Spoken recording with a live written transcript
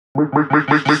Make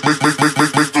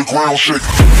the ground shake.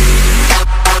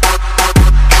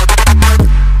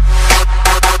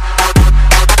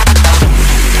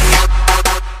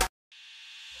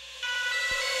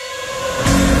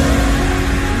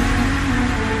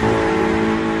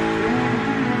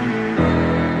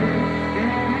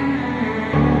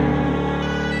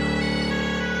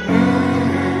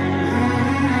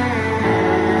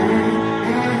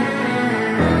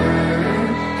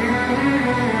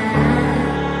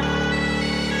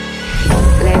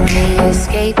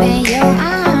 Escape in your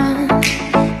arms,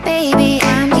 baby,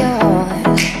 I'm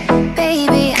yours,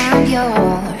 baby, I'm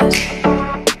yours.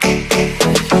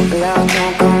 Love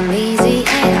don't come easy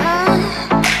at all.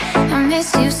 I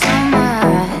miss you so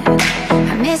much,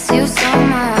 I miss you so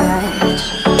much.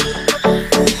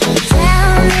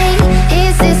 Tell me,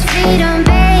 is this freedom,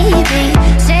 baby?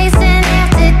 Chasing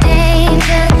after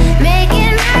danger,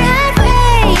 making my heart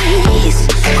race.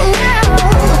 Whoa,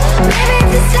 maybe if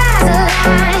the stars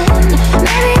align,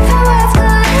 maybe if our worlds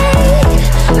collide,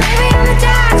 maybe on the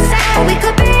dark side we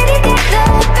could be together,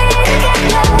 be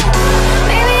together.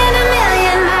 Maybe in a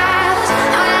million miles,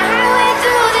 on a highway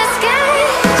through the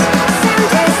skies,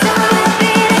 someday soon we'll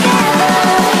be together.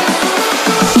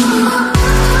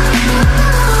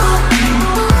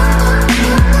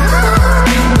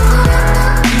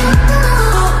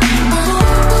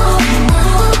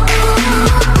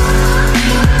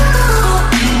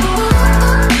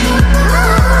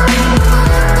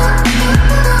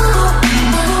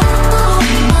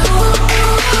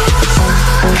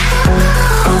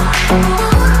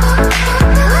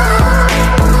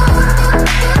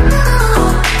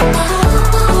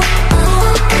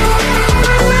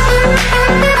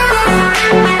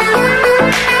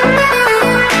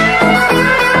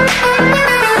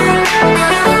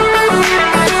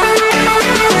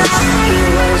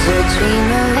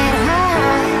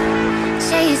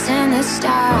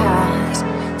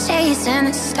 Chasing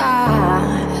the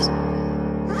stars,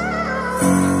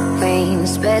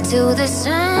 wings spread to the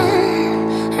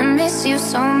sun. I miss you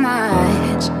so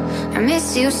much, I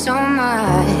miss you so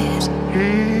much.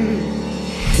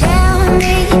 Tell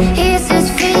me, is this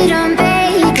freedom,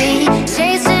 baby?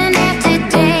 Chasing after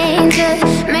danger,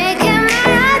 making my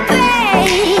heart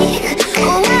break.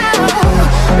 Whoa,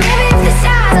 maybe if the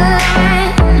stars align,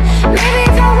 maybe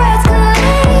if our worlds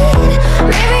collide,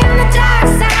 maybe on the dark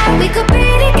side we could be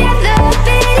together,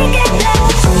 be together.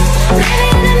 Maybe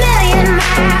in a million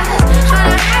miles, on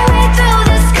a highway through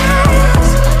the skies,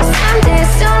 someday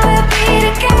soon we'll be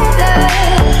together.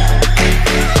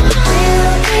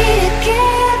 We'll be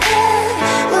together,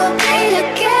 we'll be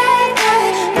together,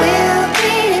 we'll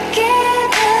be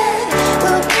together,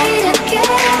 we'll be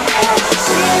together,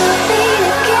 we'll be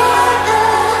together,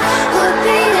 we'll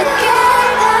be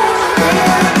together, we'll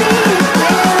be.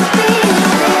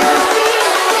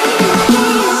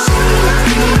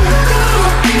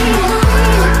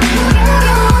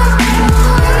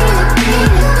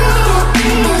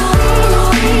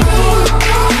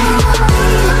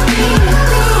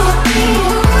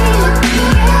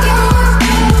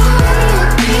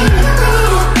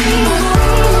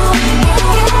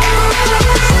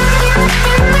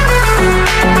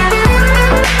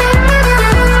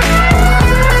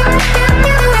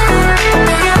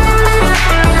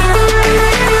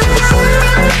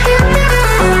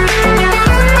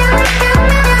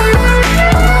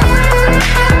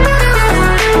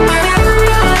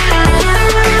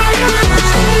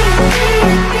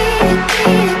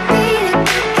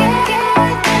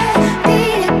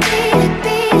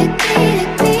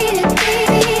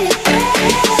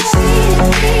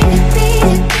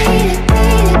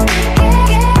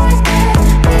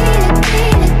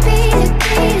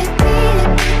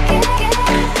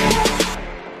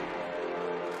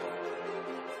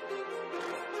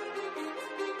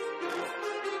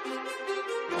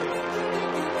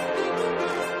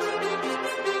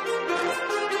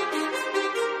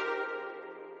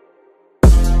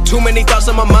 Too many thoughts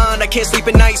on my mind, I can't sleep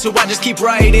at night, so I just keep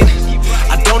writing.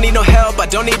 I don't need no help, I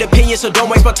don't need opinions, so don't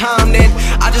waste my time then.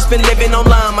 I just been living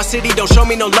online, my city don't show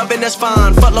me no love and that's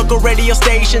fine. Fuck local radio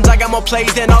stations, I got more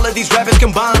plays than all of these rappers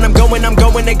combined. I'm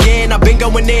going again, I've been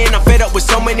going in, I'm fed up with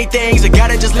so many things, I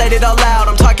gotta just let it all out.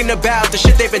 I'm talking about the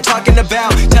shit they've been talking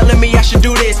about, telling me I should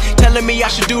do this, telling me I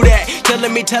should do that,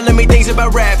 telling me things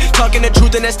about rap, talking the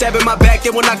truth and that stab in my back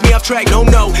that will knock me off track.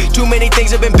 No, too many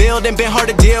things have been building, been hard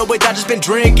to deal with, I just been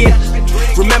drinking.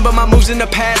 Remember my moves in the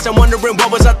past, I'm wondering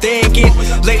what was I thinking.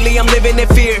 Lately I'm living in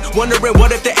fear, wondering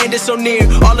what if the end is so near.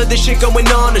 All of this shit going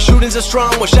on, the shootings are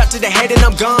strong, one shot to the head and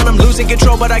I'm gone. I'm losing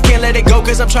control but I can't let it go,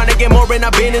 cause I'm trying to get more. And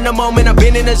I've been in the moment, I've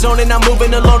been in the zone and I'm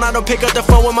moving alone. I don't pick up the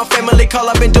phone when my family call,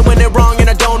 I've been doing it wrong and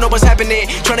I don't know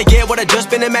to get what I just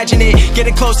been imagining.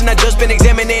 Getting close and I just been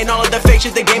examining all of the fake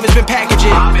shit the game has been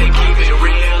packaging. I've been keeping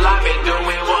real, I've been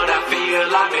doing what I feel.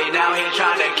 I've been out here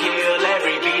trying to kill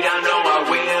every beat, I know I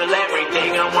will.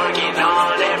 Everything I'm working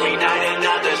on, every night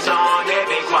another song. They've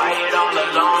been quiet all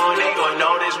along, they gon'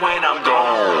 notice when I'm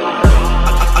gone.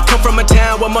 I come from a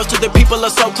town where most of the people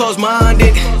are so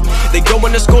close-minded. They go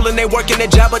into school and they work in a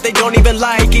job, but they don't even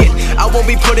like it. I won't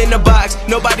be put in a box,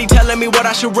 nobody telling me what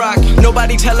I should rock.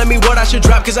 Nobody telling me what I should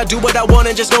drop, cause I do what I want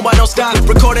and just know I don't stop.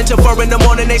 Recording till 4 in the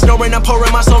morning, they snoring. I'm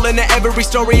pouring my soul into every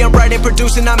story. I'm writing,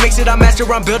 producing, I mix it, I master.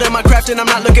 I'm building my craft and I'm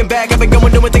not looking back. I've been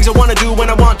going doing things I wanna do when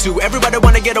I want to. Everybody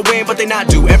wanna get a win, but they not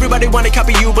do. Everybody wanna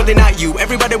copy you, but they not you.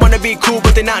 Everybody wanna be cool,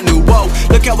 but they not new. Whoa,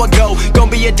 look how I go,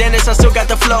 gonna be a dentist, I still got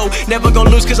the flow. Never gonna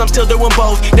lose cause I'm still doing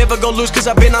both. Never gonna lose cause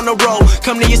I've been on the road.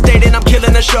 Come to your state and I'm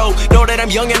killing the show. Know that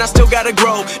I'm young and I still gotta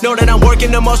grow. Know that I'm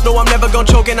working the most, know I'm never gonna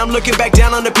choke. And I'm looking back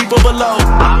down on the people below.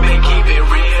 I've been keeping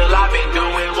real, I've been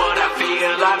doing what I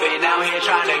feel. I've been out here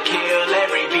trying to kill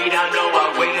every beat, I know I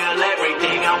will.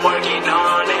 Everything I'm working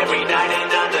on, every night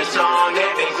another song.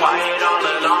 They've been quiet all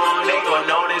along, they gon'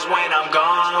 notice when I'm gone.